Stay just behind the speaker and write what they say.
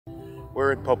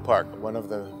We're at Colt Park, one of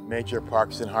the major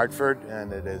parks in Hartford,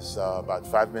 and it is about a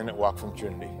 5-minute walk from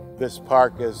Trinity. This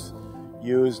park is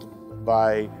used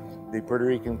by the Puerto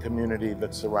Rican community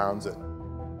that surrounds it.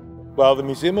 Well, the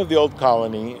Museum of the Old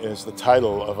Colony is the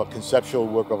title of a conceptual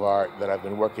work of art that I've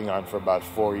been working on for about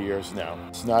 4 years now.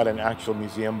 It's not an actual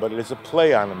museum, but it is a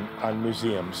play on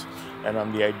museums and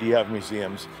on the idea of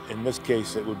museums. In this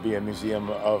case, it would be a museum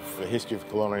of the history of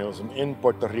colonialism in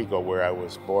Puerto Rico, where I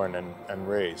was born and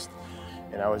raised.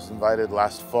 And I was invited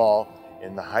last fall,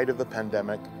 in the height of the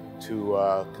pandemic,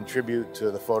 to contribute to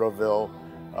the Photoville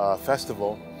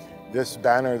festival. This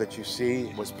banner that you see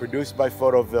was produced by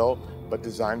Photoville, but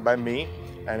designed by me,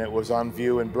 and it was on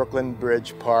view in Brooklyn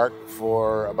Bridge Park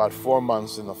for about 4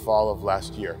 months in the fall of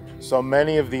last year. So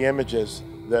many of the images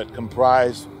that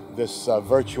comprise this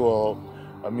virtual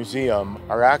museum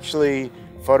are actually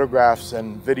photographs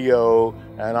and video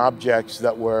and objects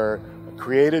that were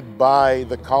created by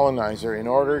the colonizer in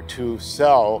order to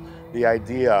sell the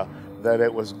idea that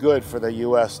it was good for the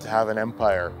U.S. to have an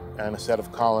empire and a set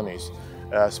of colonies,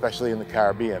 especially in the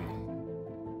Caribbean.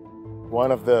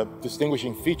 One of the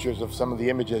distinguishing features of some of the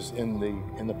images in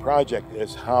the project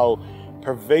is how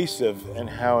pervasive and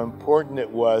how important it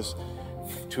was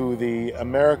to the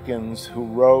Americans who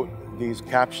wrote these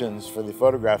captions for the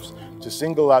photographs to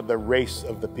single out the race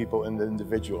of the people and the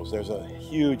individuals. There's a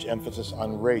huge emphasis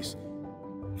on race.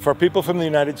 For people from the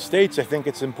United States, I think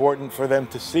it's important for them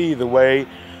to see the way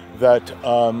that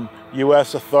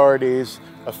U.S. authorities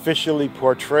officially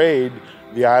portrayed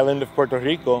the island of Puerto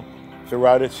Rico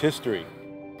throughout its history.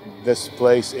 This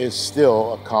place is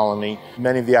still a colony.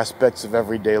 Many of the aspects of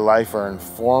everyday life are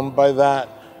informed by that.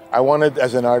 I wanted,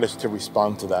 as an artist, to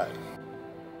respond to that.